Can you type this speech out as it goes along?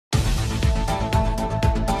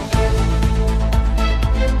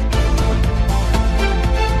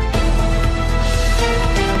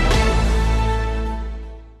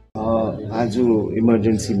आज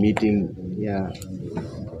emergency meeting यहाँ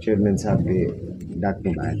chairman साहबले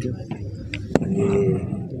डाक्नु भएको थियो अनि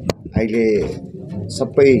अहिले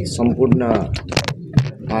सबै सम्पूर्ण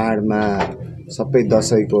पहाडमा सबै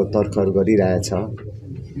दसैँको तर्खर गरिरहेछ।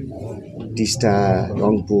 टिस्टा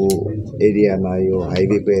रङपू एरियामा यो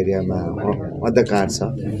हाइवेको एरियामा अन्धकार छ,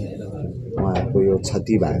 उहाँहरूको यो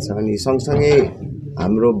क्षति भएको छ। अनि सँगसँगै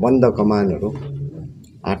हाम्रो बन्द कमानहरू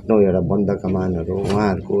 8-9 बन्द कमानहरू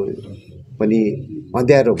उहाँहरूको पनि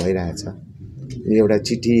अँध्यारो भइरहेछ। एउटा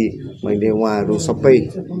चिठी मैले उहाँहरू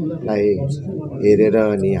सबैलाई हेरेर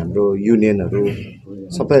अनि हाम्रो युनियनहरू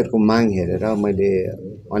सबैहरूको माग हेरेर मैले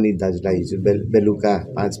अनित दाजुलाई हिजो बेलुका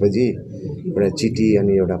 5 बजी एउटा चिठी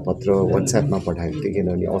अनि एउटा पत्र व्हाट्सएपमा पठाएको थिएँ,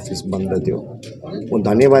 किनभने अफिस बन्द थियो। म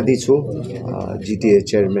धन्यवादी छु जिटिए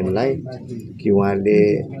चेयरम्यानलाई कि उहाँले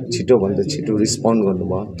छिटोभन्दा छिटो रिस्पोन्ड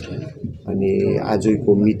गर्नुभयो अनि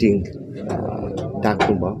आजको मिटिङ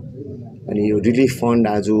डाक्नुभयो अनि यो रिलिफ फन्ड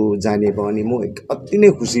आज जाने भयो। अनि म अति नै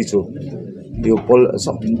खुसी छु। यो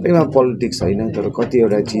सबैमा पोलिटिक्स होइन, तर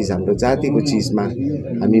कतिवटा चिज हाम्रो जातिको चिजमा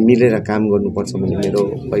हामी मिलेर काम गर्नुपर्छ भन्ने मेरो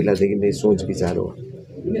पहिलादेखि नै सोच विचार हो।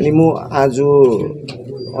 अनि म आज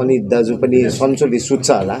अनित दाजु पनि सन्चोले सुत्छ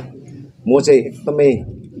होला, म चाहिँ एकदमै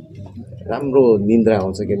राम्रो निन्द्रा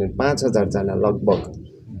आउँछ, किनभने 5000 जना लगभग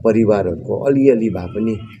परिवारहरूको अलिअलि भए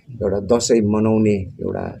पनि एउटा दसैँ मनाउने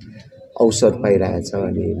एउटा अवसर पाइरहेछ।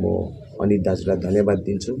 अनि म अनित दाजुलाई धन्यवाद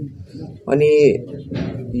दिन्छु। अनि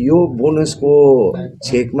यो बोनसको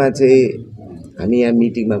चेकमा चाहिँ हामी यहाँ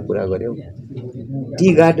मिटिङमा कुरा गऱ्यौँ।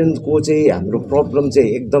 टी गार्डनको चाहिँ हाम्रो प्रब्लम चाहिँ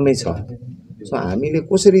एकदमै छ। सो हामीले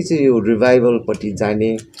कसरी चाहिँ यो रिभाइभलपट्टि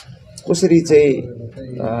जाने, कसरी चाहिँ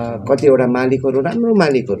कतिवटा मालिकहरू राम्रो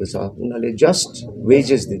मालिकहरू छ, उनीहरूले जस्ट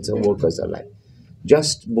वेजेस दिन्छ वर्कर्सहरूलाई,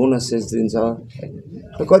 जस्ट बोनसेस दिन्छ।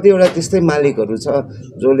 कतिवटा त्यस्तै मालिकहरू छ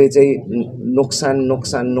जसले चाहिँ नोक्सान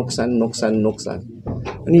नोक्सान नोक्सान नोक्सान नोक्सान।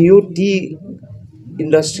 अनि यो टी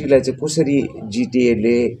इन्डस्ट्रीलाई चाहिँ कसरी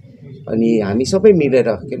जिटिएले अनि हामी सबै मिलेर,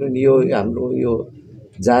 किनभने यो हाम्रो यो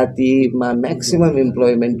जातिमा म्याक्सिमम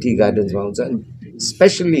इम्प्लोइमेन्ट टी गार्डन्समा हुन्छ,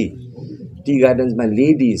 स्पेसली टी गार्डन्समा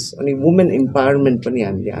लेडिज अनि वुमेन इम्पावरमेन्ट पनि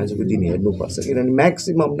हामीले आजको दिन हेर्नुपर्छ, किनभने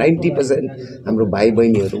म्याक्सिमम 90% हाम्रो भाइ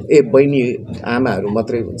बहिनीहरू बहिनी आमाहरू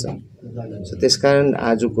मात्रै हुन्छ। सो त्यसकारण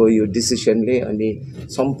आजको यो डिसिसनले अनि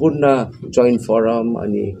सम्पूर्ण जोइन्ट फोरम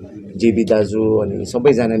अनि जेबी दाजु अनि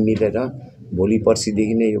सबैजना मिलेर भोलि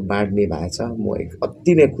पर्सिदेखि नै यो बाँड्ने भएको छ। म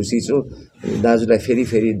अति नै खुसी छु। दाजुलाई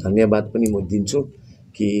फेरि धन्यवाद पनि म दिन्छु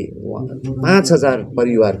कि 5000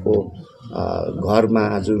 परिवारको घरमा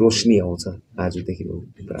आज रोशनी आउँछ आजदेखि।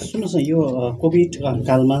 सुन्नुहोस् न, यो कोभिड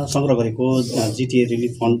कालमा सङ्ग्रह गरेको जिटिए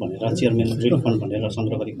रिलिफ फन्ड भनेर, चेयरम्यान रिलिफ फन्ड भनेर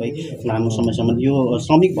सङ्ग्रह गरेको है लामो समयसम्म यो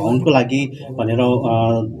श्रमिक भवनको लागि भनेर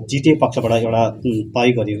जिटिए पक्षबाट एउटा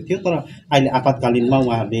तय गरिएको थियो। तर अहिले आपतकालीनमा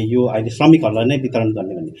उहाँहरूले यो अहिले श्रमिकहरूलाई नै वितरण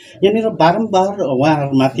गर्ने भन्ने, यहाँनिर बारम्बार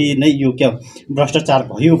उहाँहरूमाथि नै यो क्या भ्रष्टाचार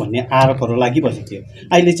भयो भन्ने आरोपहरू लागिबसेको थियो।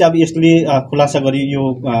 अहिले चाहिँ अब यसले खुलासा गरी यो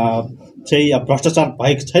चाहिँ भ्रष्टाचार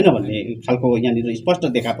भएको छैन भन्ने खालको यहाँनिर स्पष्ट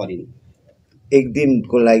देखा परिन्। एक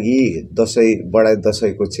दिनको लागि बडा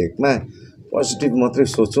दसैँको चेकमा पोजिटिभ मात्रै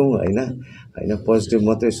सोचौँ होइन, पोजिटिभ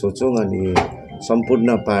मात्रै सोचौँ। अनि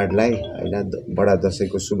सम्पूर्ण पहाडलाई होइन बडा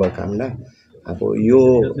दसैँको शुभकामना। अब यो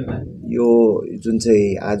जुन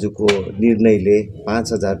चाहिँ आजको निर्णयले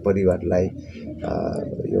 5000 परिवारलाई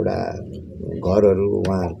एउटा घरहरू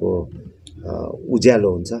उहाँहरूको उज्यालो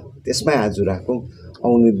हुन्छ, त्यसमै आज राखौँ।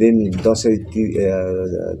 आउने दिन दसैँ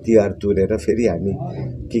तिहार तुरेर फेरि हामी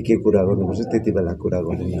के कुरा गर्नुपर्छ त्यति बेला कुरा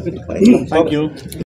गरौँ।